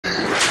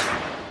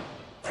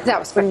That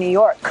was from New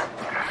York.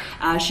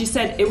 She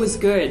said it was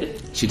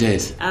good. She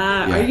did.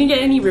 Are you gonna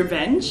get any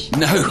revenge?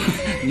 No,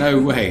 no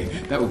way.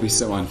 That would be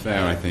so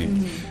unfair, I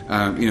think.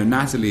 You know,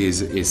 Natalie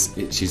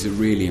she's a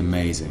really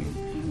amazing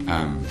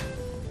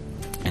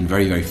and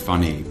very, very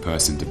funny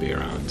person to be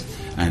around.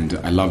 And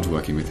I loved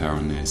working with her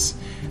on this.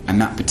 And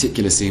that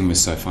particular scene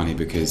was so funny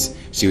because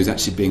she was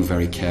actually being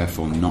very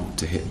careful not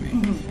to hit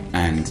me.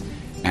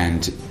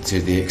 And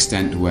to the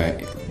extent where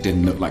it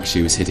didn't look like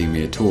she was hitting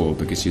me at all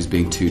because she was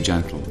being too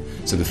gentle.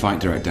 So the fight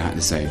director had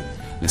to say,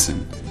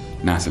 listen,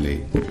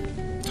 Natalie,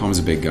 Tom's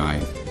a big guy,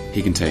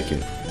 he can take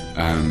it.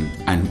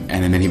 And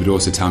then he would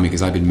also tell me,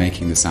 because I've been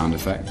making the sound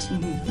effect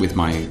with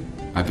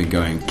I've been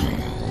going,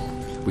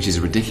 which is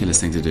a ridiculous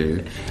thing to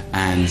do.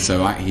 And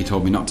so he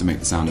told me not to make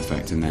the sound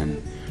effect, and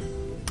then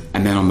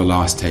on the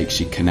last take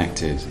she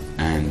connected,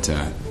 and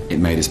it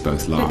made us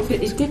both laugh.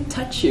 But it did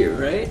touch you,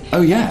 right?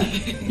 Oh yeah,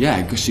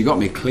 yeah, because she got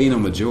me clean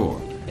on the jaw.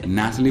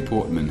 Natalie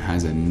Portman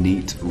has a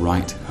neat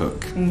right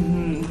hook.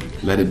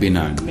 Let it be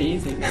known.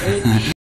 Amazing, right?